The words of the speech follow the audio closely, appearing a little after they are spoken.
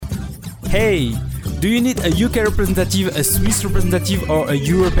Hey, do you need a UK representative, a Swiss representative, or a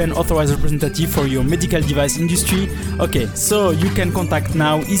European authorized representative for your medical device industry? Okay, so you can contact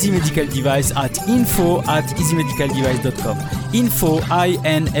now Easy Medical Device at info@easymedicaldevice.com.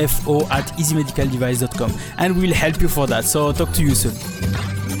 info@easymedicaldevice.com, and we'll help you for that. So talk to you soon.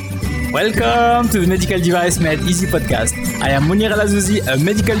 Welcome to the Medical Device Made Easy podcast. I am Mounir El Azzouzi, a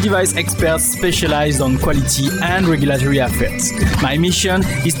medical device expert specialized on quality and regulatory affairs. My mission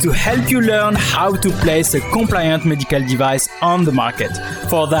is to help you learn how to place a compliant medical device on the market.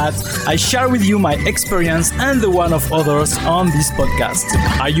 For that, I share with you my experience and the one of others on this podcast.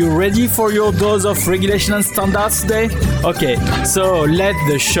 Are you ready for your dose of regulation and standards today? Okay, so let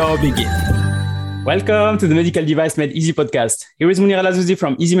the show begin. Welcome to the Medical Device Made Easy podcast. Here is Mounir El Azzouzi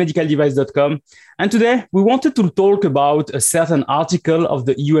from easymedicaldevice.com. And today we wanted to talk about a certain article of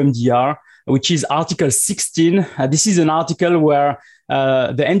the EU MDR, which is Article 16. This is an article where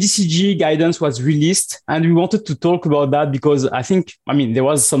the NDCG guidance was released, and we wanted to talk about that because there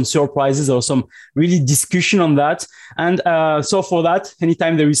was some surprises or some really discussion on that. And so for that,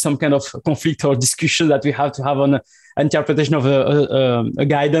 anytime there is some kind of conflict or discussion that we have to have on interpretation of a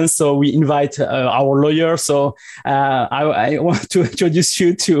guidance, so we invite our lawyer. So I want to introduce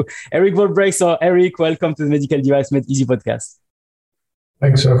you to Eric Volbrecht. So Eric, welcome to the Medical Device Made Easy podcast.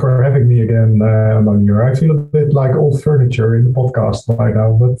 Thanks for having me again, Mounir. I feel a bit like old furniture in the podcast right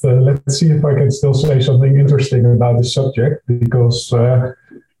now, but let's see if I can still say something interesting about the subject, because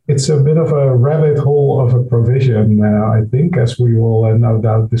it's a bit of a rabbit hole of a provision, I think, as we will no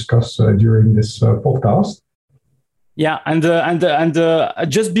doubt discuss during this podcast. Yeah, and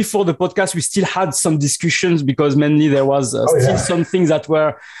just before the podcast, we still had some discussions because mainly there was still some things that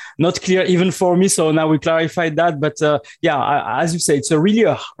were not clear even for me. So now we clarified that. But as you say, it's really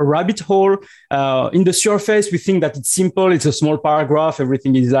a rabbit hole. In the surface, we think that it's simple. It's a small paragraph.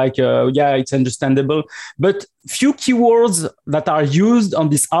 Everything is like, it's understandable. But few keywords that are used on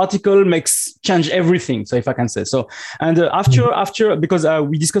this article change everything. So if I can say so. And after, because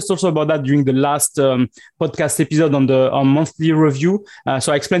we discussed also about that during the last podcast episode on the monthly review.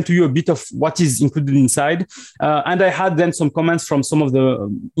 So I explained to you a bit of what is included inside. And I had then some comments from some of the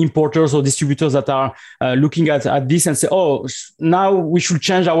importers or distributors that are looking at this and say, now we should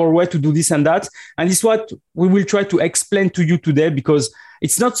change our way to do this and that. And it's what we will try to explain to you today, because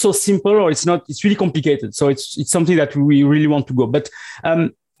it's not so simple, or it's really complicated. So it's something that we really want to go. But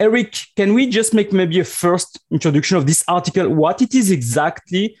Eric, can we just make maybe a first introduction of this article? What it is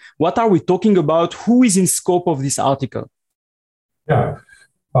exactly? What are we talking about? Who is in scope of this article? Yeah,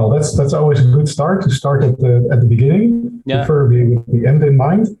 well, that's always a good start, to start at the beginning, preferably with the end in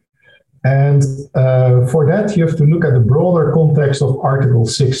mind. And for that, you have to look at the broader context of Article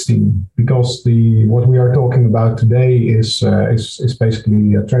 16, because what we are talking about today is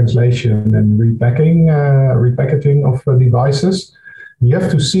basically a translation and repackaging of devices. You have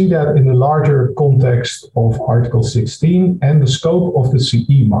to see that in the larger context of Article 16 and the scope of the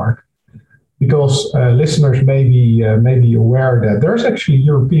CE mark, because listeners may be aware that there's actually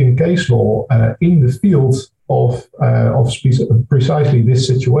European case law in the field of precisely this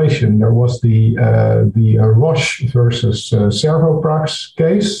situation. There was the Roche versus Servoprax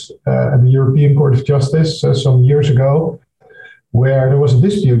case at the European Court of Justice some years ago, where there was a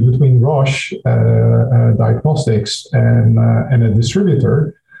dispute between Roche Diagnostics and a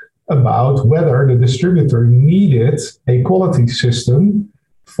distributor about whether the distributor needed a quality system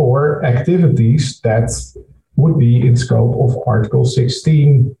for activities that would be in scope of Article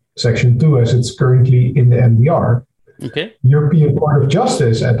 16, Section 2, as it's currently in the MDR. Okay. European Court of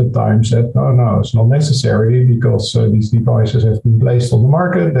Justice at the time said, no, it's not necessary, because these devices have been placed on the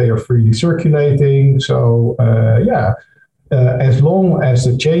market. They are freely circulating. So, as long as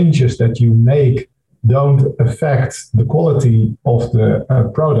the changes that you make don't affect the quality of the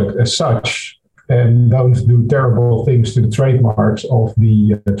product as such, and don't do terrible things to the trademarks of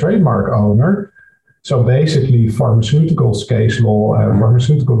the trademark owner. So basically pharmaceuticals case law,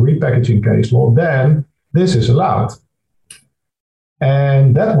 pharmaceutical repackaging case law, then this is allowed.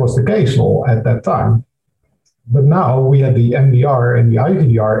 And that was the case law at that time. But now we had the MDR and the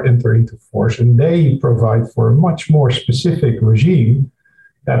IVDR enter into force, and they provide for a much more specific regime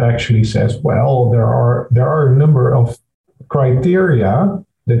that actually says, well, there are a number of criteria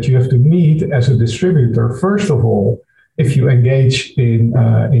that you have to meet as a distributor. First of all, if you engage in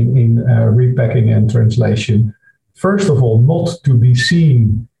repacking and translation, first of all, not to be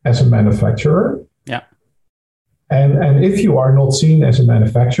seen as a manufacturer. Yeah. And if you are not seen as a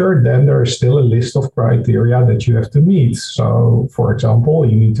manufacturer, then there is still a list of criteria that you have to meet. So, for example,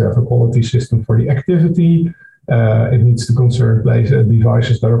 you need to have a quality system for the activity. It needs to concern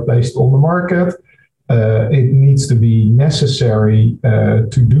devices that are placed on the market. It needs to be necessary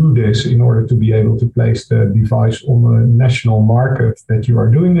to do this in order to be able to place the device on the national market that you are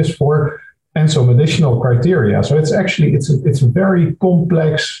doing this for, and some additional criteria. So it's actually it's a very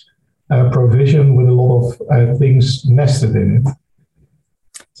complex provision with a lot of things nested in it.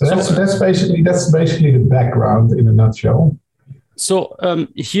 So that's basically the background in a nutshell. So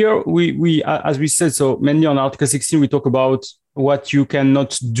here we as we said, so mainly on Article 16 we talk about what you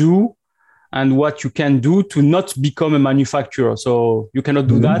cannot do and what you can do to not become a manufacturer. So you cannot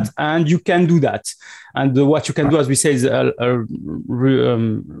do that, and you can do that. And what you can do, as we say, is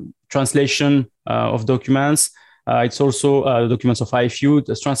translation of documents. It's also documents of IFU,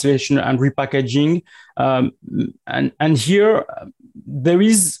 the translation and repackaging. And here there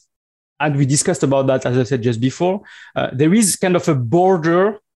is, and we discussed about that, as I said just before, there is kind of a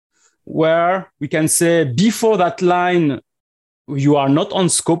border where we can say before that line, you are not on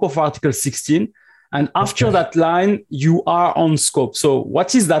scope of Article 16. And after that line, you are on scope. So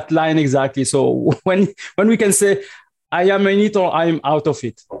what is that line exactly? So when we can say, I am in it or I am out of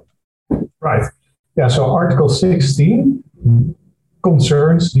it? Right. Yeah, so Article 16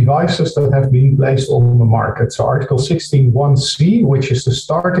 concerns devices that have been placed on the market. So Article 16(1)(c), which is the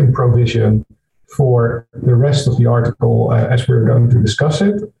starting provision for the rest of the article as we're going to discuss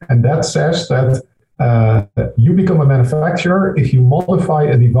it. And that says that you become a manufacturer if you modify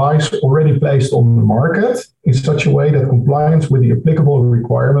a device already placed on the market in such a way that compliance with the applicable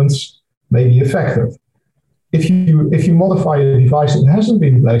requirements may be effective. If you modify a device that hasn't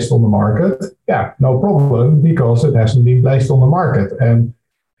been placed on the market, yeah, no problem, because it hasn't been placed on the market. And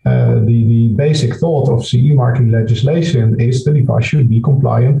the basic thought of CE marking legislation is the device should be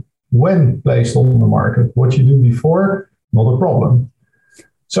compliant when placed on the market. What you do before, not a problem.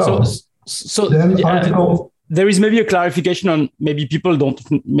 So then there is maybe a clarification on, maybe people don't,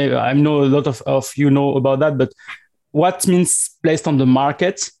 maybe I know a lot of you know about that, but what means placed on the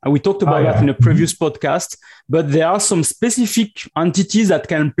market? And we talked about that in a previous podcast, but there are some specific entities that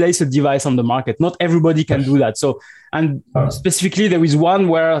can place a device on the market. Not everybody can do that. So, and specifically, there is one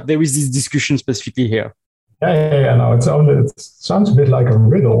where there is this discussion specifically here. Yeah. No, it sounds a bit like a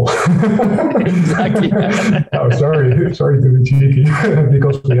riddle. Exactly. Oh, sorry to be cheeky,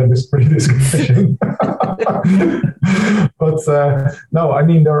 because we had this pre-discussion. But no, I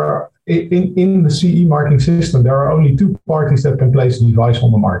mean, there are in the CE marking system, there are only two parties that can place a device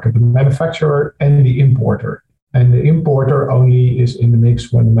on the market: the manufacturer and the importer. And the importer only is in the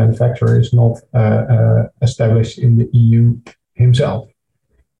mix when the manufacturer is not established in the EU himself.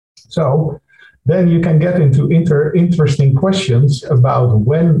 So then you can get into interesting questions about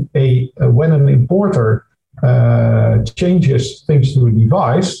when an importer changes things to a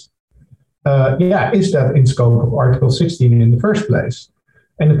device. Is that in scope of Article 16 in the first place?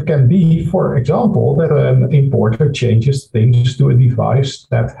 And it can be, for example, that an importer changes things to a device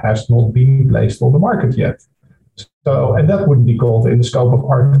that has not been placed on the market yet. So, and that would be called in the scope of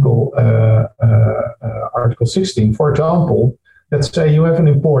Article 16. For example, let's say you have an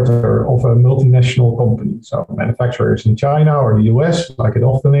importer of a multinational company. So manufacturers in China or the US, like it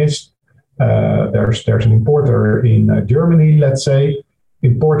often is. There's an importer in Germany, let's say.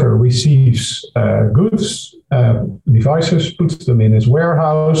 Importer receives goods, devices, puts them in his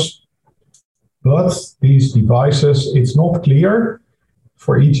warehouse. But these devices, it's not clear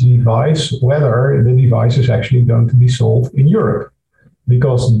for each device whether the device is actually going to be sold in Europe,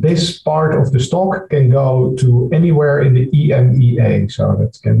 because this part of the stock can go to anywhere in the EMEA. So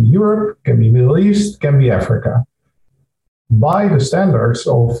that can be Europe, can be Middle East, can be Africa. By the standards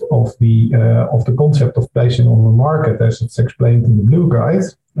of the concept of placing on the market, as it's explained in the Blue Guide,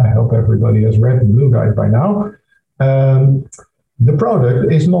 I hope everybody has read the Blue Guide by now, the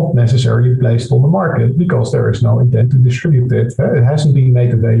product is not necessarily placed on the market because there is no intent to distribute it. It hasn't been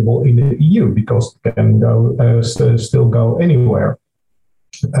made available in the EU because it can go still go anywhere.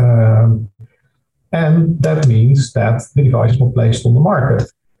 And that means that the device is not placed on the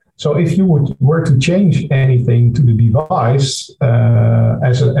market. So if you were to change anything to the device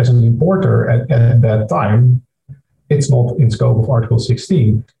as an importer at that time, it's not in scope of Article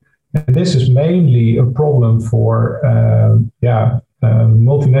 16. And this is mainly a problem for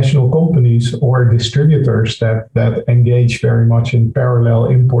multinational companies or distributors that engage very much in parallel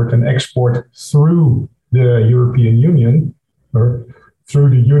import and export through the European Union, or through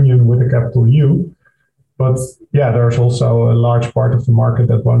the Union with a capital U. But yeah, there's also a large part of the market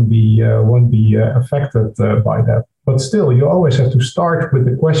that won't be affected by that. But still, you always have to start with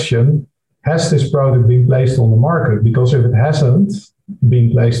the question: has this product been placed on the market? Because if it hasn't,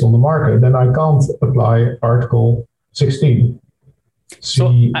 being placed on the market, then I can't apply Article 16.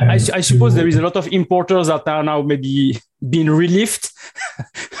 So I suppose there is a lot of importers that are now maybe being relieved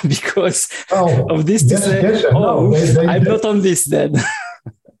because of this. I'm not on this then.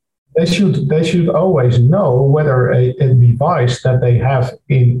 They should always know whether a device that they have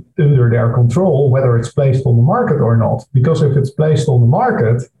under their control, whether it's placed on the market or not. Because if it's placed on the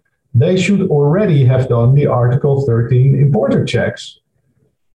market, they should already have done the Article 13 importer checks.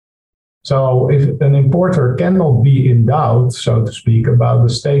 So if an importer cannot be in doubt, so to speak, about the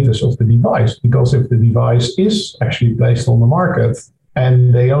status of the device, because if the device is actually placed on the market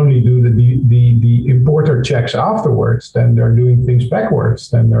and they only do the importer checks afterwards, then they're doing things backwards,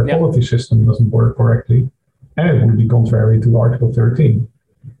 then their quality system doesn't work correctly, and it would be contrary to Article 13.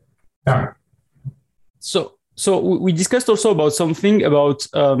 Yeah. So we discussed also about something about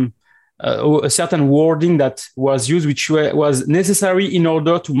a certain wording that was used, which was necessary in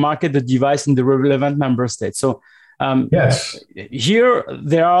order to market the device in the relevant member state. So yes, here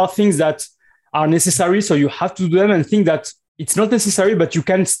there are things that are necessary, so you have to do them, and think that it's not necessary, but you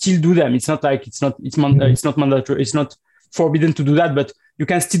can still do them. It's not like it's not mandatory. It's not forbidden to do that, but you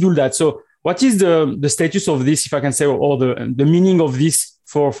can still do that. So what is the status of this, if I can say, or the meaning of this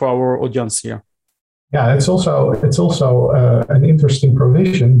for our audience here? Yeah, it's also an interesting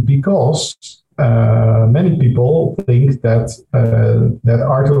provision because many people think that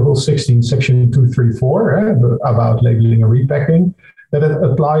Article 16, Section 234 about labeling and repacking, that it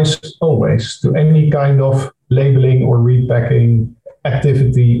applies always to any kind of labeling or repacking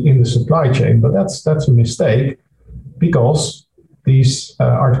activity in the supply chain. But that's a mistake, because these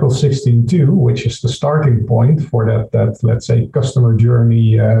Article 16.2, which is the starting point for that let's say customer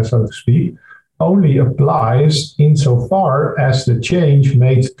journey, so to speak, only applies insofar as the change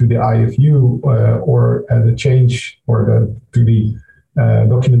made to the IFU or the change to the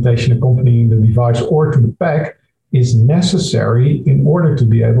documentation accompanying the device or to the pack is necessary in order to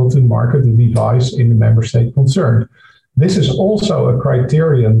be able to market the device in the member state concerned. This is also a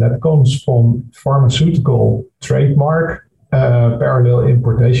criterion that comes from pharmaceutical trademark parallel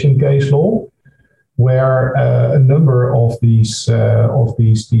importation case law, where a number of these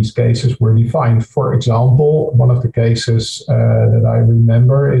cases were defined. For example, one of the cases that I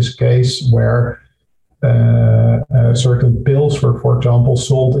remember is a case where certain pills were, for example,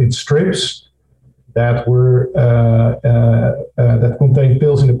 sold in strips that were that contained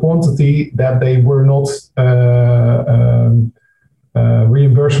pills in a quantity that they were not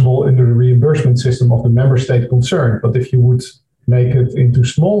reimbursable under the reimbursement system of the member state concerned. But if you would make it into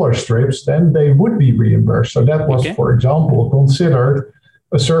smaller strips, then they would be reimbursed. So that was, for example, considered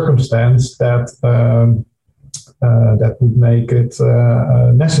a circumstance that that would make it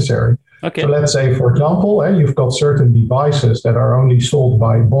necessary. Okay. So let's say, for example, you've got certain devices that are only sold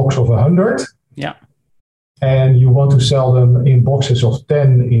by box of 100. Yeah. And you want to sell them in boxes of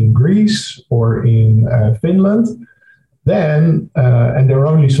 10 in Greece or in Finland, then, and they're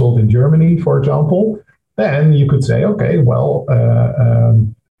only sold in Germany, for example, then you could say, okay, well,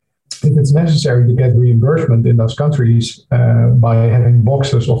 if it's necessary to get reimbursement in those countries by having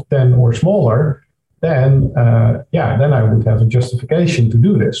boxes of 10 or smaller, then then I would have a justification to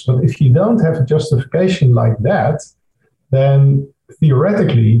do this. But if you don't have a justification like that, then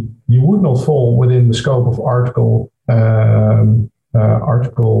theoretically you would not fall within the scope of Article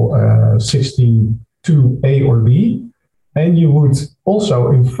 16.2a or b, and you would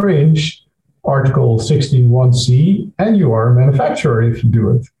also infringe Article 16.1c, and you are a manufacturer if you do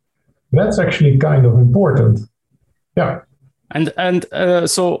it. That's actually kind of important. Yeah. And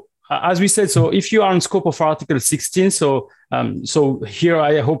so, as we said, so if you are in scope of Article 16, so here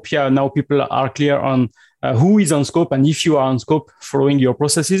I hope now people are clear on who is on scope, and if you are on scope following your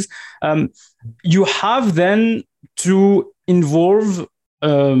processes, you have then to involve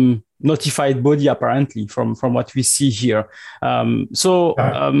notified body, apparently, from what we see here.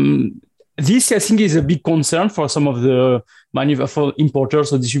 This, I think, is a big concern for some of the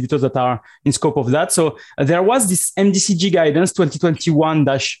importers or distributors that are in scope of that. So there was this MDCG guidance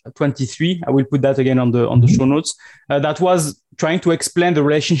 2021-23. I will put that again on the show notes. That was trying to explain the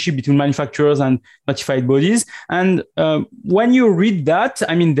relationship between manufacturers and notified bodies. And when you read that,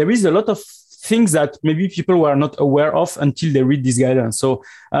 I mean, there is a lot of things that maybe people were not aware of until they read this guidance. So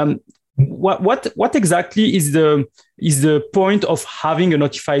what exactly is the point of having a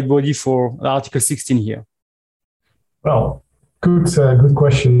notified body for Article 16 here? Well, good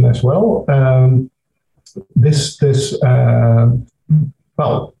question as well.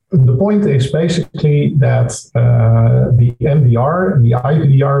 the point is basically that the MDR and the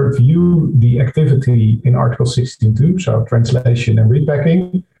IVDR view the activity in Article 16.2, so translation and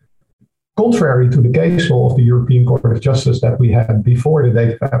repacking, contrary to the case law of the European Court of Justice that we had before the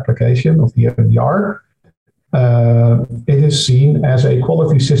date of application of the MDR. It is seen as a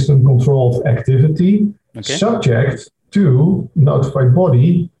quality system controlled activity subject to notified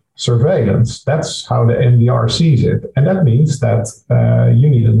body surveillance. That's how the MDR sees it. And that means that you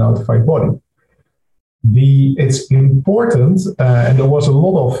need a notified body. It's important, and there was a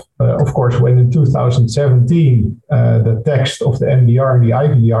lot of course, when in 2017 the text of the MDR and the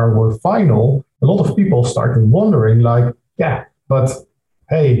IVDR were final, a lot of people started wondering, like, yeah, but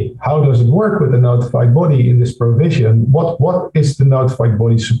hey, how does it work with the notified body in this provision? What is the notified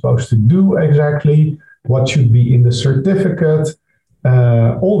body supposed to do exactly? What should be in the certificate?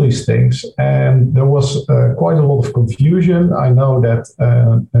 All these things. And there was quite a lot of confusion. I know that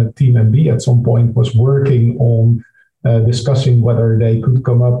Team MB at some point was working on discussing whether they could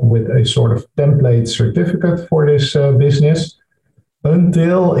come up with a sort of template certificate for this business.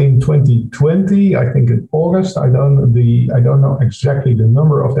 Until in 2020, I think in August, I don't know exactly the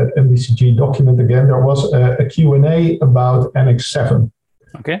number of that MDCG document again. There was a Q&A about Annex 7.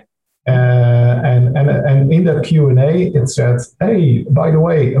 Okay. And in that Q&A, it said, hey, by the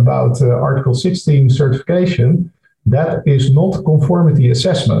way, about Article 16 certification, that is not conformity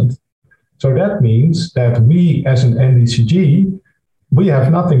assessment. So that means that we, as an NDCG, we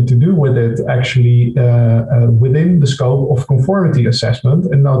have nothing to do with it actually within the scope of conformity assessment,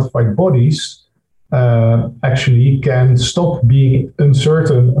 and notified bodies actually can stop being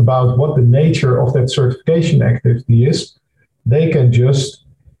uncertain about what the nature of that certification activity is. They can just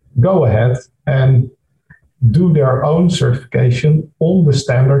go ahead and do their own certification on the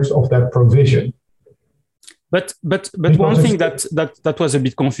standards of that provision. But one thing that was a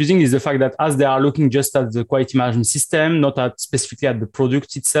bit confusing is the fact that as they are looking just at the quality management system, not specifically at the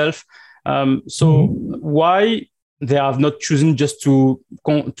product itself. Why they have not chosen just to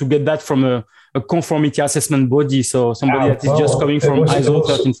get that from a conformity assessment body? So somebody that is just coming from ISO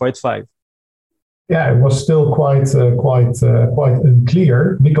 13485. Yeah, it was still quite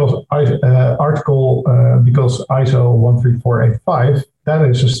unclear because because ISO 13485, that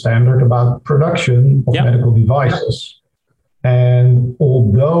is a standard about production of medical devices. And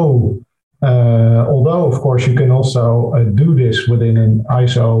although of course you can also do this within an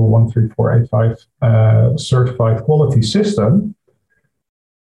ISO 13485 certified quality system,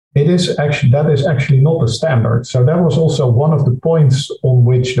 that is actually not the standard. So that was also one of the points on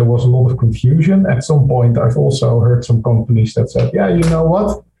which there was a lot of confusion. At some point, I've also heard some companies that said, yeah, you know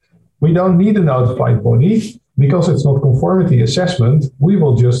what? We don't need a notified body because it's not conformity assessment. We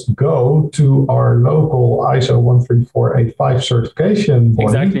will just go to our local ISO 13485 certification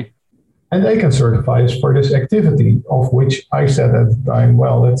body. Exactly. And they can certify us for this activity, of which I said at the time,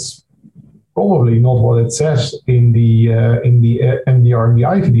 well, that's probably not what it says in the MDR and the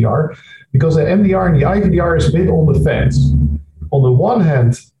IVDR, because the MDR and the IVDR is a bit on the fence. On the one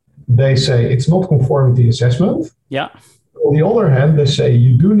hand, they say it's not conformity assessment. Yeah. On the other hand, they say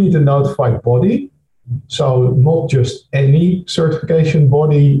you do need a notified body. So not just any certification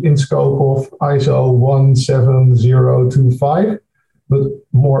body in scope of ISO 17025, but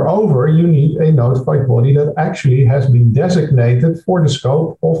moreover, you need a notified body that actually has been designated for the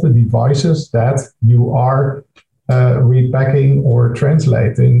scope of the devices that you are repacking or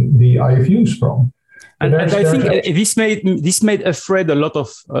translating the IFUs from. And I think this made afraid a lot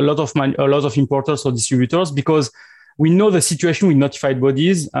of importers or distributors, because we know the situation with notified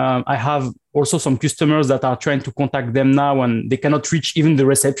bodies. I have also some customers that are trying to contact them now, and they cannot reach even the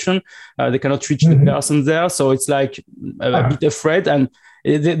reception. They cannot reach the person there. So it's like a bit afraid. And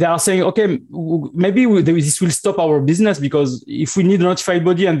they are saying, okay, maybe this will stop our business, because if we need a notified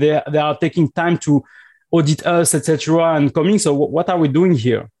body and they are taking time to audit us, etc., and coming, so what are we doing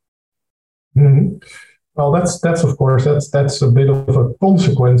here? Mm-hmm. Well, that's of course, that's a bit of a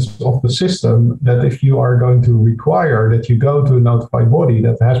consequence of the system, that if you are going to require that you go to a notified body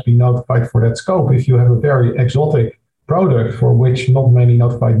that has been notified for that scope, if you have a very exotic product for which not many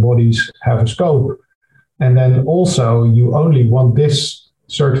notified bodies have a scope, and then also you only want this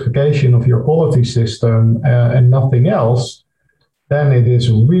certification of your quality system and nothing else, then it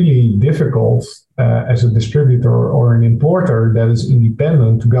is really difficult as a distributor or an importer that is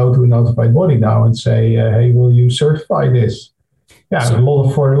independent to go to a notified body now and say, hey, will you certify this? Yeah,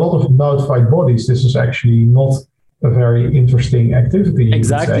 for a lot of notified bodies, this is actually not a very interesting activity.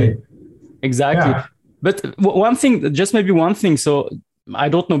 Exactly. Yeah. But one thing, just maybe one thing, so I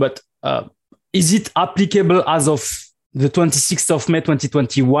don't know, but is it applicable as of the 26th of May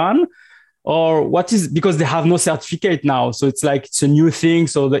 2021? Or what is, because they have no certificate now. So it's like, it's a new thing.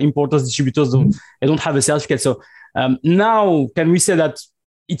 So the importers, distributors, they don't have a certificate. So now can we say that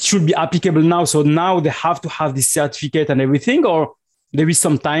it should be applicable now? So now they have to have this certificate and everything, or there is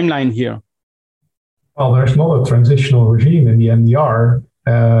some timeline here? Well, there's not a transitional regime in the MDR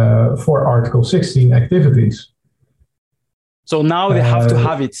for Article 16 activities. So now they have to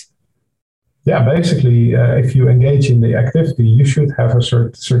have it. Yeah, basically, if you engage in the activity, you should have a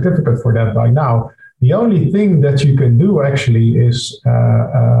certificate for that by now. The only thing that you can do actually is,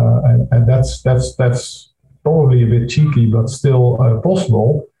 and that's probably a bit cheeky, but still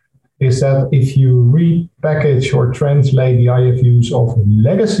possible, is that if you repackage or translate the IFUs of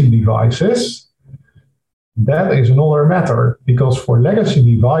legacy devices, that is another matter, because for legacy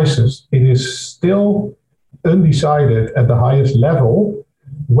devices, it is still undecided at the highest level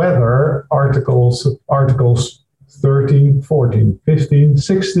whether articles 13, 14, 15,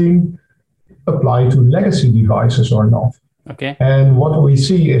 16 apply to legacy devices or not. Okay. And what we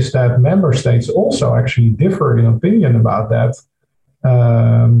see is that member states also actually differ in opinion about that.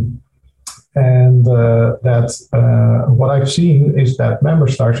 What I've seen is that member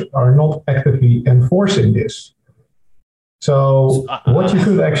states are not actively enforcing this. So what you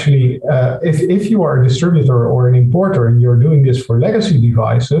could actually, if you are a distributor or an importer and you're doing this for legacy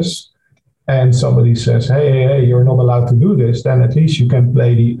devices, and somebody says, hey, you're not allowed to do this, then at least you can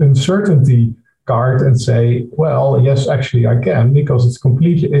play the uncertainty card and say, well, yes, actually I can, because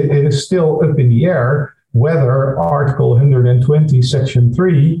it is still up in the air whether Article 120, Section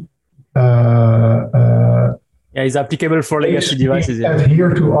 3 is applicable for legacy devices.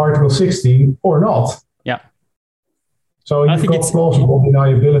 Adhere to Article 16 or not. Yeah. So you've got plausible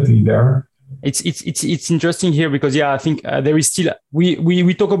deniability there. It's interesting here because I think there is still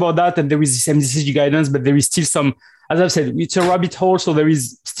we talk about that, and there is this MDCG guidance, but there is still some, as I've said, it's a rabbit hole. So there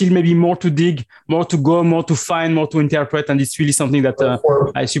is still maybe more to dig, more to go, more to find, more to interpret, and it's really something that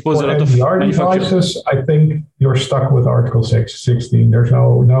I suppose a lot of devices, I think you're stuck with Article 16. There's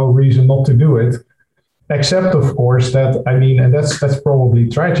no reason not to do it. Except, of course, that, I mean, and that's probably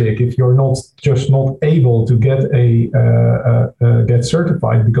tragic if you're not able to get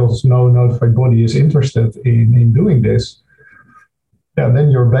certified because no notified body is interested in doing this. Yeah,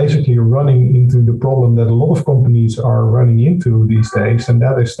 then you're basically running into the problem that a lot of companies are running into these days, and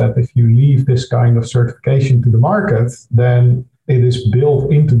that is that if you leave this kind of certification to the market, then it is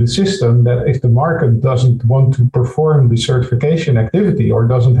built into the system that if the market doesn't want to perform the certification activity or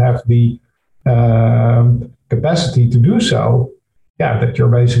doesn't have the capacity to do so, that you're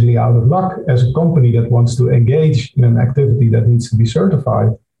basically out of luck as a company that wants to engage in an activity that needs to be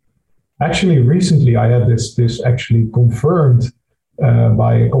certified. Actually, recently I had this actually confirmed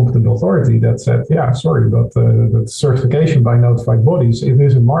by a competent authority that said, but the certification by notified bodies, it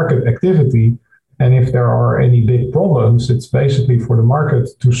is a market activity, and if there are any big problems, it's basically for the market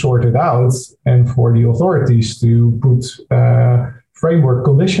to sort it out and for the authorities to put framework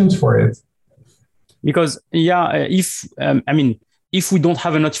conditions for it. Because if we don't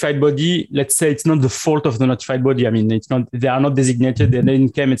have a notified body, let's say it's not the fault of the notified body. I mean, it's not, they are not designated, they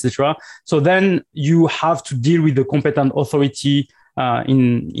didn't come, etc. So then you have to deal with the competent authority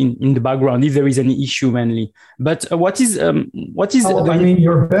in the background if there is any issue mainly. But what is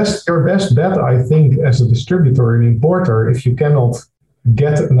your best bet, I think, as a distributor and importer, if you cannot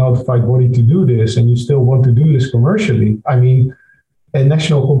get a notified body to do this and you still want to do this commercially, I mean, a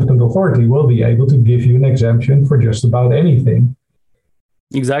national competent authority will be able to give you an exemption for just about anything.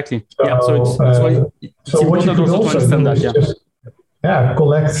 Exactly. So what you could also do is just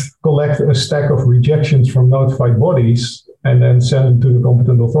collect a stack of rejections from notified bodies and then send them to the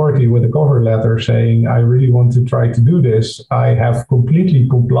competent authority with a cover letter saying, I really want to try to do this. I have completely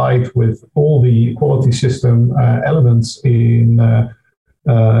complied with all the quality system elements in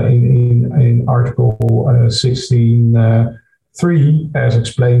Article 16. 3, as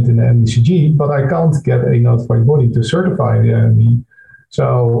explained in the MDCG, but I can't get a notified body to certify me.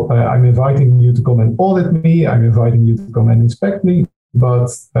 So I'm inviting you to come and audit me. I'm inviting you to come and inspect me. But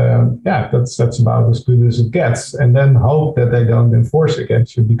that's about as good as it gets. And then hope that they don't enforce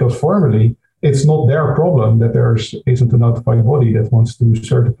against you, because formally it's not their problem that there isn't a notified body that wants to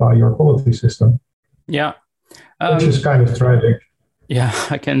certify your quality system. Yeah. Which is kind of tragic. Yeah,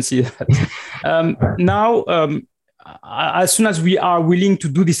 I can see that. Now, as soon as we are willing to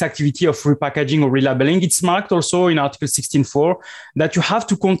do this activity of repackaging or relabeling, it's marked also in Article 16.4 that you have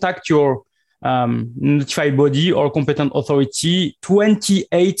to contact your notified body or competent authority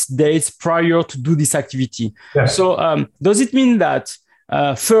 28 days prior to do this activity. Yes. So does it mean that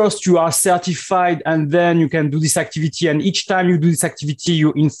first you are certified and then you can do this activity, and each time you do this activity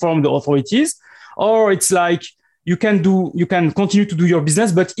you inform the authorities? Or it's like you can continue to do your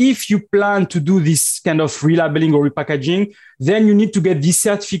business, but if you plan to do this kind of relabeling or repackaging, then you need to get this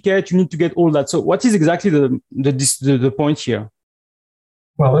certificate, you need to get all that. So what is exactly the point here?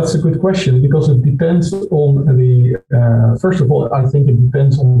 Well, that's a good question, because it depends on first of all, I think it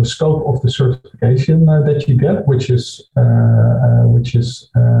depends on the scope of the certification that you get, which is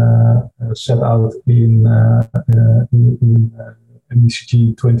set out in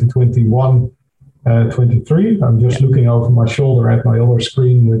MECG 2021-23. I'm just looking over my shoulder at my other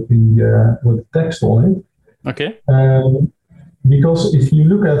screen with the text on it. Okay. Because if you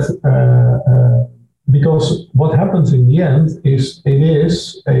look at because what happens in the end is it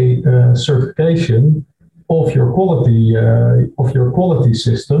is a certification of your quality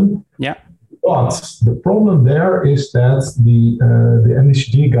system. Yeah. But the problem there is that the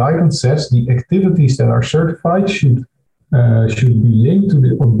MECG guidance says the activities that are certified should be linked to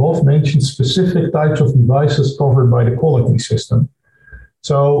the above mentioned specific types of devices covered by the quality system.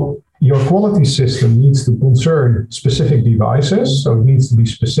 So your quality system needs to concern specific devices, so it needs to be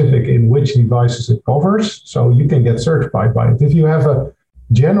specific in which devices it covers, so you can get certified by it. If you have a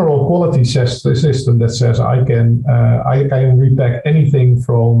general quality system that says I can repack anything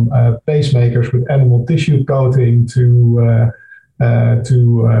from pacemakers with animal tissue coating to I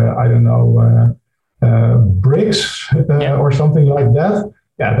don't know bricks or something like that,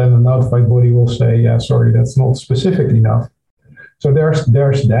 then the notified body will say, sorry, that's not specific enough. So there's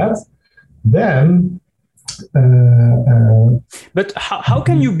that. Then, but how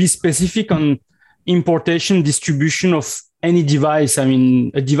can you be specific on importation, distribution of any device? I mean,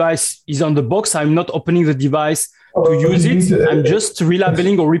 a device is on the box. I'm not opening the device to use it. I'm just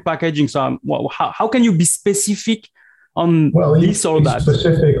relabeling or repackaging. So how can you be specific on this or that?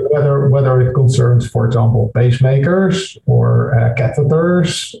 Specific whether it concerns, for example, pacemakers or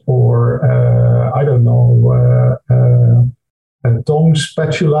catheters or I don't know. Tongue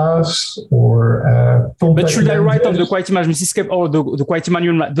spatulas or but should I write off the quality management system or the quality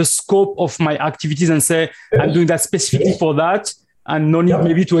manual, the scope of my activities, and say I'm doing that specifically for that, and no need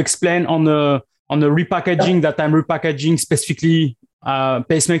maybe to explain on the repackaging that I'm repackaging specifically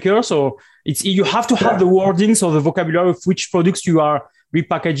pacemakers? Or you have to have the wordings or the vocabulary of which products you are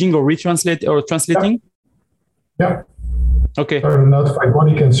repackaging or translating? Yeah. Okay. So the notified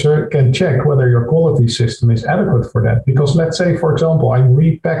body can check whether your quality system is adequate for that. Because let's say, for example, I'm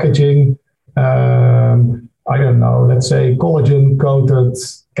repackaging, I don't know, let's say collagen-coated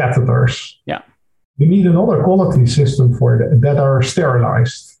catheters. Yeah. You need another quality system for that are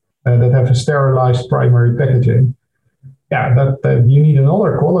sterilized, that have a sterilized primary packaging. Yeah, that you need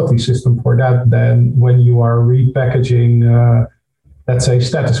another quality system for that than when you are repackaging, let's say,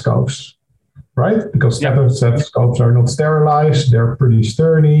 stethoscopes. Right? Because stethoscopes are not sterilized, they're pretty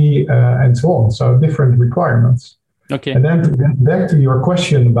sturdy, and so on. So different requirements. Okay. And then to get back to your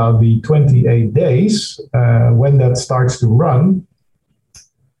question about the 28 days, when that starts to run,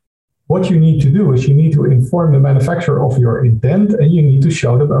 what you need to do is you need to inform the manufacturer of your intent, and you need to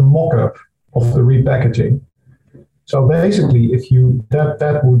show them a mock-up of the repackaging. So basically,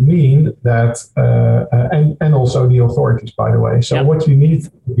 that would mean that, and also the authorities, by the way. So what you need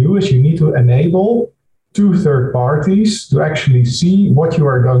to do is you need to enable 2 third parties to actually see what you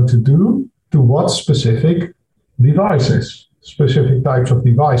are going to do to what specific devices, specific types of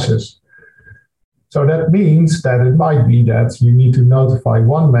devices. So that means that it might be that you need to notify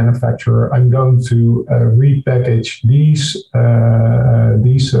one manufacturer, I'm going to repackage these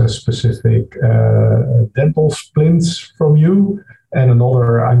specific dental splints from you, and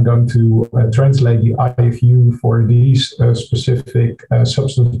another, I'm going to translate the IFU for these specific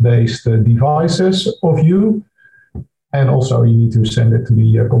substance-based devices of you. And also you need to send it to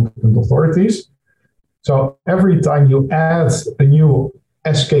the competent authorities. So every time you add a new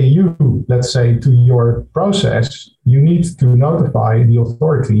SKU, let's say, to your process, you need to notify the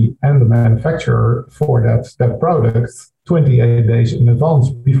authority and the manufacturer for that product 28 days in advance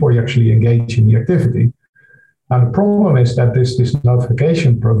before you actually engage in the activity. Now, the problem is that this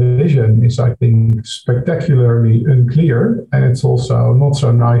notification provision is, I think, spectacularly unclear, and it's also not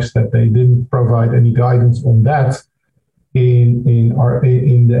so nice that they didn't provide any guidance on that in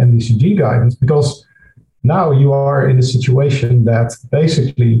the MECG guidance, because now you are in a situation that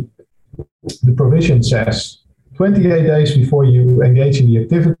basically the provision says 28 days before you engage in the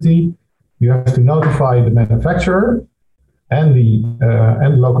activity, you have to notify the manufacturer and the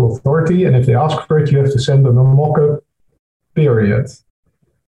local authority. And if they ask for it, you have to send them a mock-up, period.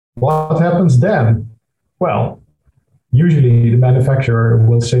 What happens then? Well, usually the manufacturer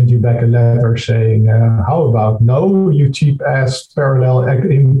will send you back a letter saying, how about no, you cheap ass parallel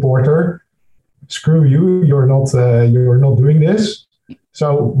importer, screw you, you're not doing this.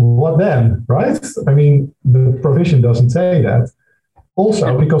 So what then, right? I mean, the provision doesn't say that.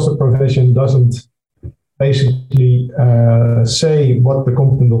 Also, because the provision doesn't basically say what the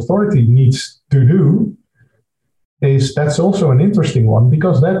competent authority needs to do, that's also an interesting one,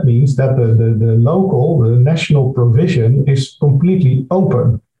 because that means that the national provision is completely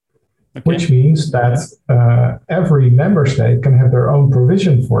open, which means that every member state can have their own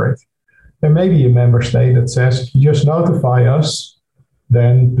provision for it. There may be a member state that says, if you just notify us,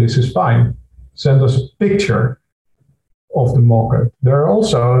 then this is fine. Send us a picture of the mock-up.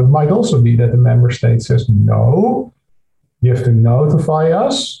 It might also be that the member state says, no, you have to notify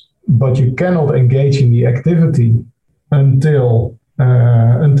us, but you cannot engage in the activity until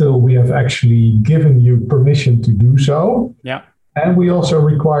we have actually given you permission to do so. Yeah. And we also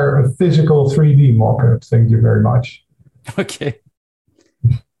require a physical 3D mock-up. Thank you very much. Okay.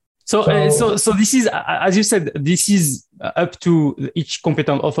 So this is, as you said, this is up to each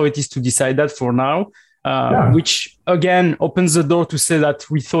competent authorities to decide that for now, which again opens the door to say that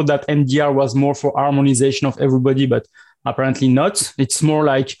we thought that MDR was more for harmonization of everybody, but apparently not. It's more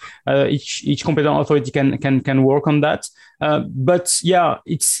like each competent authority can work on that. But yeah,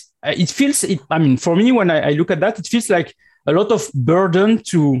 it feels. I mean, for me, when I look at that, it feels like a lot of burden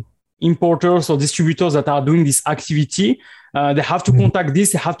to importers or distributors that are doing this activity. They have to contact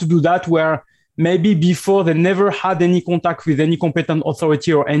this, they have to do that, where maybe before they never had any contact with any competent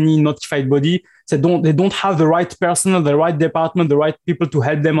authority or any notified body. They don't have the right personnel, the right department, the right people to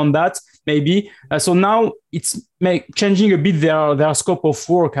help them on that, maybe. So now it's changing a bit their scope of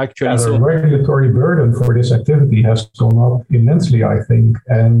work, actually. The regulatory burden for this activity has gone up immensely, I think.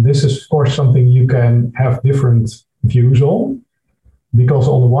 And this is, of course, something you can have different views on. Because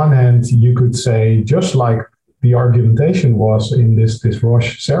on the one hand, you could say, just like the argumentation was in this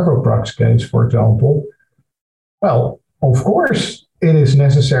Roche Servoprax case, for example, well, of course, it is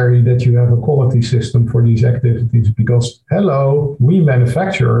necessary that you have a quality system for these activities because, hello, we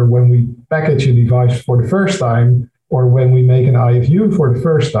manufacture when we package a device for the first time or when we make an IFU for the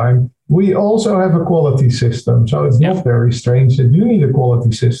first time, we also have a quality system. So it's not very strange that you need a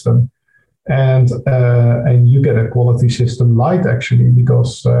quality system. And you get a quality system light actually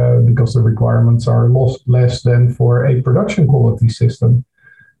because the requirements are less than for a production quality system.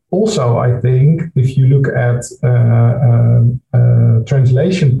 Also, I think if you look at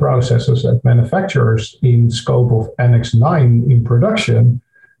translation processes at manufacturers in scope of Annex 9 in production,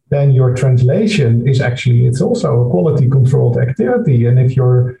 then your translation is actually, it's also a quality controlled activity. And if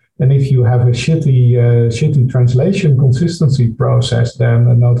you have a shitty translation consistency process, then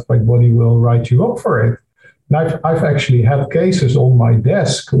a notified body will write you up for it. And I've actually had cases on my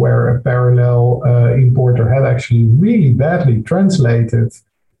desk where a parallel importer had actually really badly translated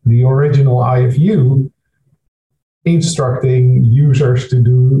the original IFU, instructing users to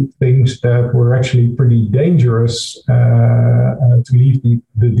do things that were actually pretty dangerous, to leave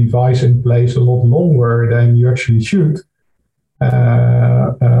the device in place a lot longer than you actually should.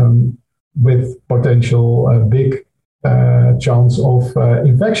 With potential big chance of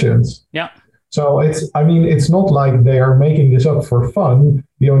infections. Yeah. So it's not like they are making this up for fun.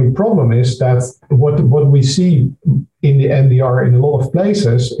 The only problem is that what we see in the NDR in a lot of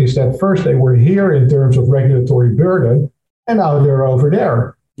places is that first they were here in terms of regulatory burden, and now they're over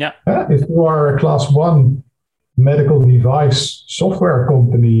there. Yeah. If you are a class 1 medical device software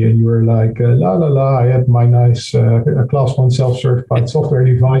company and you were like, I had my nice class 1 self-certified software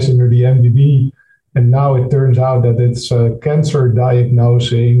device under the MDD, and now it turns out that it's cancer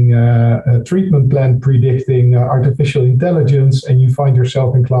diagnosing, a treatment plan predicting, artificial intelligence, and you find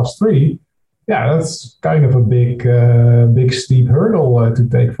yourself in class 3. Yeah, that's kind of a big steep hurdle to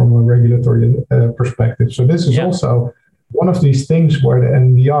take from a regulatory perspective. So this is also one of these things where the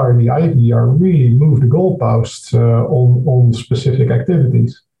NDR and the IVDR really move the goalposts on specific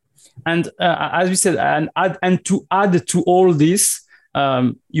activities. And as we said, and to add to all this,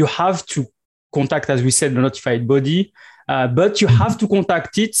 you have to contact, as we said, the notified body, but you have to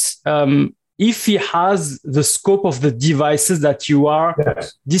contact it if he has the scope of the devices that you are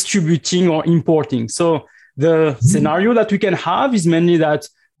distributing or importing. So the scenario that we can have is mainly that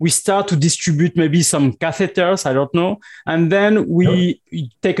we start to distribute maybe some catheters, I don't know, and then we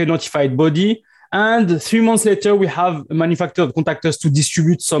take a notified body, and 3 months later, we have a manufacturer that contact us to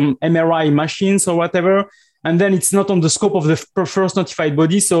distribute some MRI machines or whatever, and then it's not on the scope of the first notified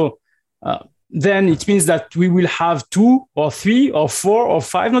body. So then it means that we will have 2 or 3 or 4 or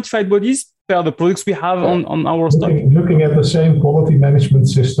 5 notified bodies compare the products we have on our stock? Looking at the same quality management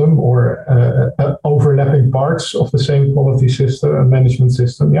system or overlapping parts of the same quality system and management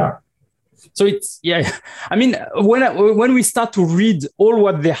system, yeah. So I mean, when we start to read all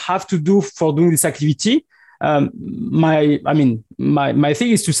what they have to do for doing this activity, my thing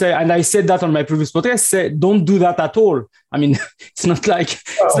is to say, and I said that on my previous podcast, say don't do that at all. I mean, it's not like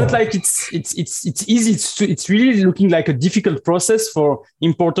it's easy. It's really looking like a difficult process for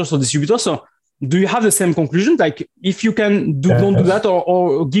importers or distributors. So, do you have the same conclusion? Like, if you can don't do that,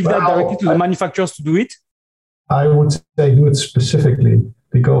 or give that directly to the manufacturers to do it? I would say do it specifically,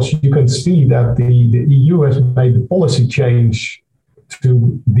 because you can see that the EU has made a policy change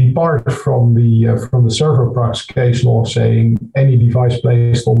to depart from the Servoprax case law, saying any device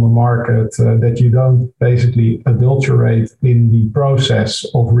placed on the market that you don't basically adulterate in the process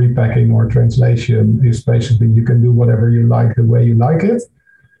of repacking or translation is basically you can do whatever you like the way you like it.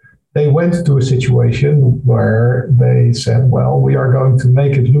 They went to a situation where they said, well, we are going to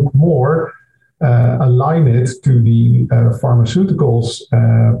make it look more, align it to the pharmaceuticals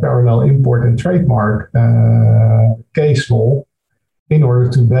parallel import and trademark case law, in order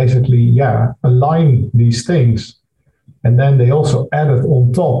to basically, align these things. And then they also added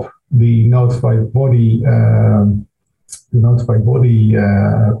on top the notified body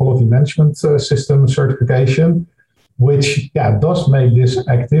quality management system certification, which does make this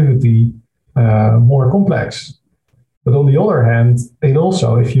activity more complex. But on the other hand, it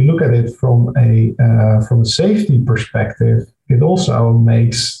also, if you look at it from a safety perspective, it also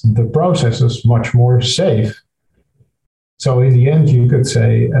makes the processes much more safe. So in the end, you could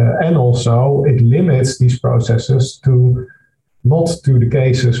say, and also it limits these processes to not to the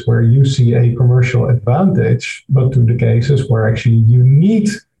cases where you see a commercial advantage, but to the cases where actually you need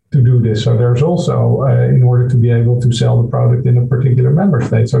to do this. So there's also, in order to be able to sell the product in a particular member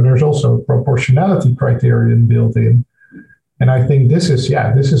state. So there's also a proportionality criterion built in. And I think this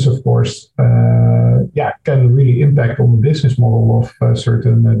is of course, can really impact on the business model of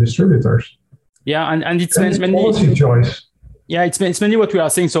certain distributors. Yeah, and it's policy choice. Yeah, it's mainly what we are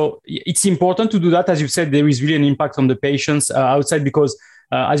saying. So it's important to do that. As you said, there is really an impact on the patients outside, because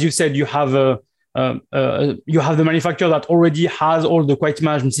as you said, you have the manufacturer that already has all the quality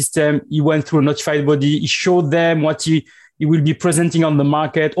management system. He went through a notified body. He showed them what he will be presenting on the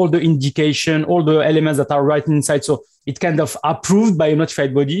market, all the indication, all the elements that are right inside. So it's kind of approved by a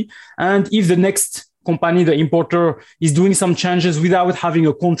notified body. And if the next company, the importer, is doing some changes without having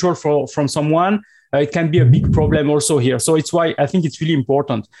a control from someone, it can be a big problem also here. So it's why I think it's really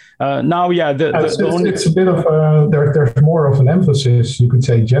important. It's a bit of there's more of an emphasis, you could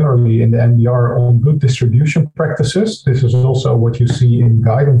say, generally in the MDR on good distribution practices. This is also what you see in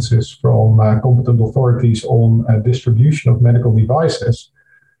guidances from competent authorities on distribution of medical devices.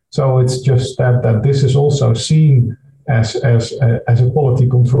 So it's just that this is also seen as a quality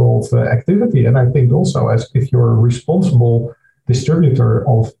controlled activity. And I think also as if you're responsible distributor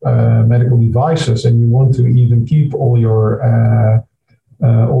of medical devices and you want to even keep all your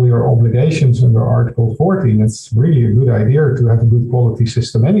obligations under Article 14, it's really a good idea to have a good quality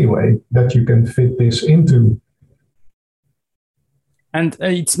system anyway that you can fit this into. And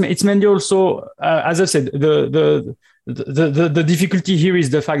it's mainly also, as I said, the difficulty here is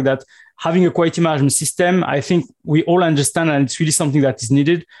the fact that having a quality management system, I think we all understand, and it's really something that is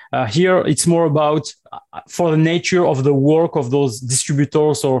needed. Here, it's more about, for the nature of the work of those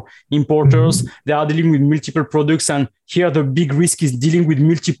distributors or importers, they are dealing with multiple products. And here, the big risk is dealing with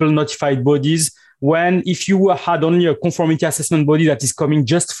multiple notified bodies. When if you had only a conformity assessment body that is coming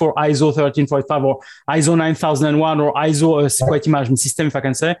just for ISO 13485 or ISO 9001 or ISO quality management system, if I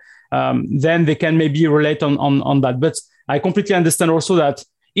can say, then they can maybe relate on that. But I completely understand also that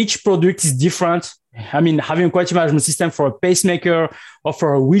each product is different. I mean, having a quality management system for a pacemaker or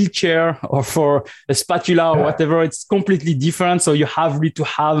for a wheelchair or for a spatula or whatever, it's completely different. So you have really to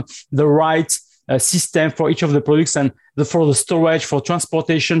have the right system for each of the products, and for the storage, for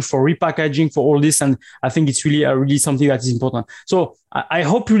transportation, for repackaging, for all this. And I think it's really something that is important. So I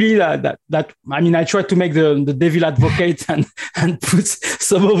hope really that I mean, I try to make the devil advocate and put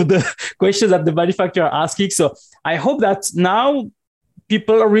some of the questions that the manufacturer are asking. So I hope that now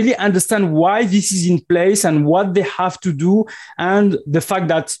people really understand why this is in place and what they have to do, and the fact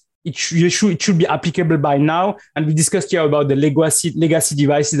that it should be applicable by now. And we discussed here about the legacy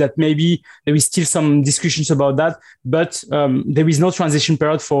devices, that maybe there is still some discussions about that, but there is no transition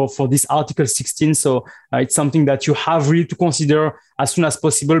period for this Article 16. So it's something that you have really to consider as soon as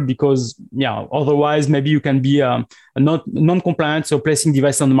possible, because otherwise maybe you can be not non-compliant, so placing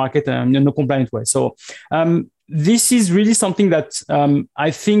devices on the market in a non-compliant way. So this is really something that I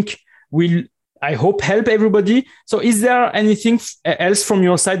think will, I hope, help everybody. So is there anything else from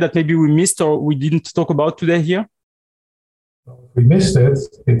your side that maybe we missed or we didn't talk about today here? We missed it.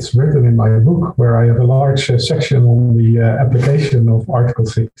 It's written in my book where I have a large section on the application of Article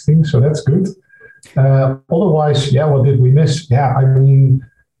 16. So that's good. Otherwise, what did we miss?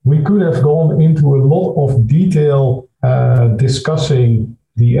 We could have gone into a lot of detail discussing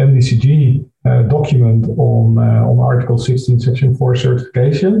the MDCG document on Article 16, Section 4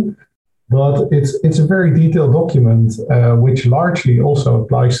 certification. But it's a very detailed document, which largely also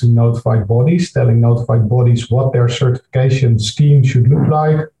applies to notified bodies, telling notified bodies what their certification scheme should look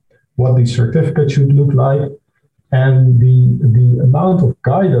like, what the certificate should look like. And the amount of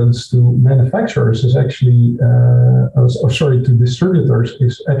guidance to manufacturers is actually, to distributors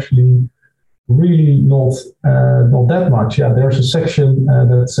is actually really not that much. There's a section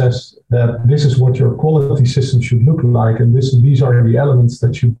that says that this is what your quality system should look like, and these are the elements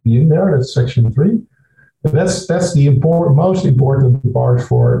that should be in there. That's section 3. But that's the most important part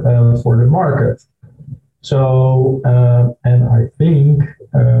for the market. So, and I think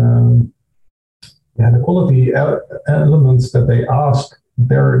the quality elements that they ask,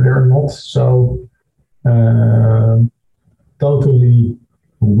 they're not so totally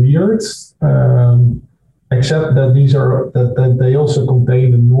weird, except that they also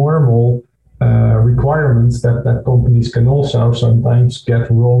contain the normal requirements that companies can also sometimes get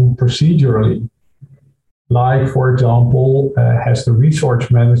wrong procedurally. Like, for example, has the resource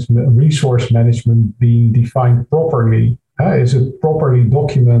management being defined properly? Is it properly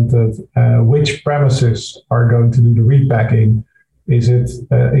documented which premises are going to do the repacking? Is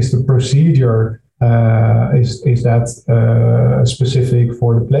the procedure is that specific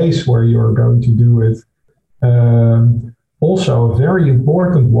for the place where you're going to do it? Also, a very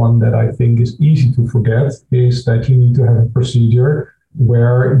important one that I think is easy to forget is that you need to have a procedure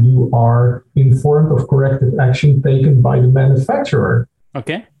where you are informed of corrective action taken by the manufacturer.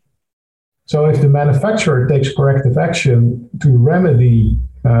 Okay. So if the manufacturer takes corrective action to remedy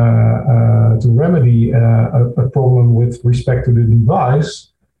a problem with respect to the device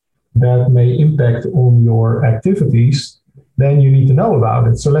that may impact on your activities, then you need to know about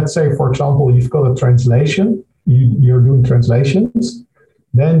it. So let's say, for example, you've got a translation, you're doing translations,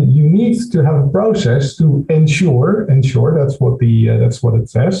 then you need to have a process to ensure that's what it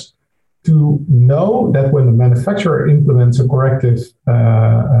says, to know that when the manufacturer implements a corrective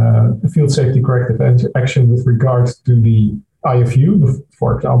field safety corrective action with regards to the IFU,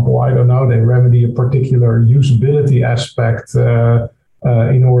 for example, I don't know, they remedy a particular usability aspect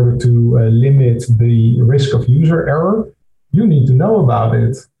in order to limit the risk of user error, you need to know about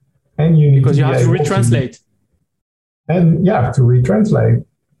it. And you need because you have to retranslate. And you have to retranslate.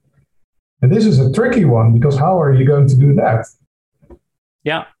 And this is a tricky one, because how are you going to do that?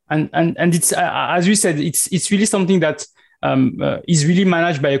 Yeah. And it's as you said, it's really something that is really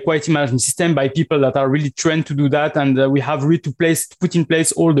managed by a quality management system, by people that are really trained to do that, and we have really to put in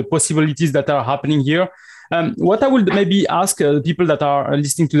place all the possibilities that are happening here. What I would maybe ask people that are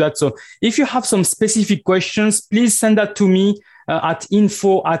listening to that, so if you have some specific questions, please send that to me at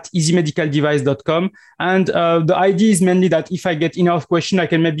info@easymedicaldevice.com. And the idea is mainly that if I get enough questions, I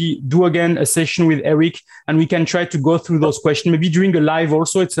can maybe do again a session with Eric, and we can try to go through those questions, maybe during a live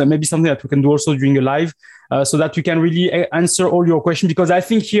also. It's maybe something that we can do also during a live, so that we can really answer all your questions. Because I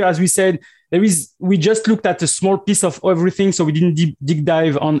think here, as we said, we just looked at a small piece of everything, so we didn't deep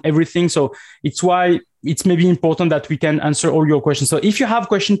dive on everything. So it's why it's maybe important that we can answer all your questions. So if you have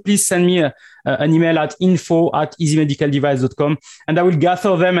questions, please send me an email at info@easymedicaldevice.com, and I will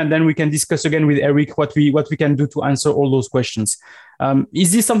gather them, and then we can discuss again with Eric what we can do to answer all those questions.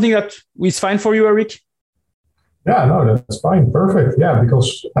 Is this something that is fine for you, Eric? Yeah, no, that's fine. Perfect. Yeah,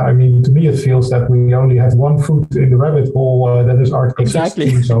 because I mean, to me, it feels that we only have one foot in the rabbit hole that is Article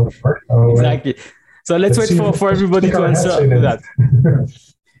 16 so far. So, exactly. So let's wait for everybody to answer that.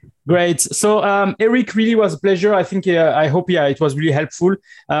 Great. So, Eric, really was a pleasure. I think, I hope, it was really helpful.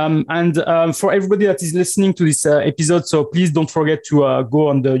 And for everybody that is listening to this episode, so please don't forget to go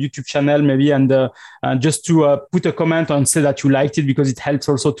on the YouTube channel maybe and just to put a comment and say that you liked it, because it helps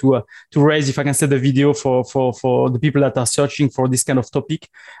also to raise, if I can say, the video for the people that are searching for this kind of topic.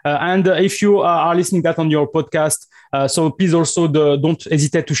 And if you are listening that on your podcast, so please also don't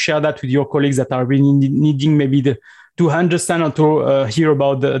hesitate to share that with your colleagues that are really needing maybe to understand and to hear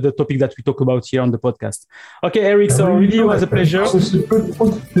about the topic that we talk about here on the podcast. Okay, Eric, so really it was a pleasure. This is a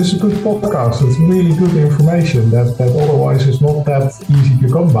good podcast. It's really good information that otherwise is not that easy to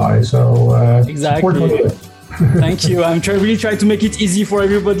come by. So exactly. Thank you. I'm really trying to make it easy for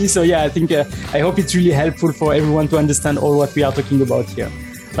everybody. So I think I hope it's really helpful for everyone to understand all what we are talking about here.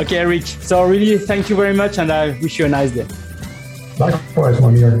 Okay, Rich. So really, thank you very much, and I wish you a nice day. Likewise,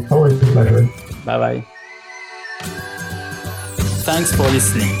 Mounir. Always a pleasure. Bye-bye. Thanks for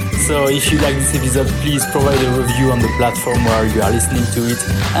listening. So if you like this episode, please provide a review on the platform where you are listening to it.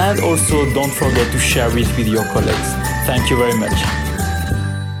 And also don't forget to share it with your colleagues. Thank you very much.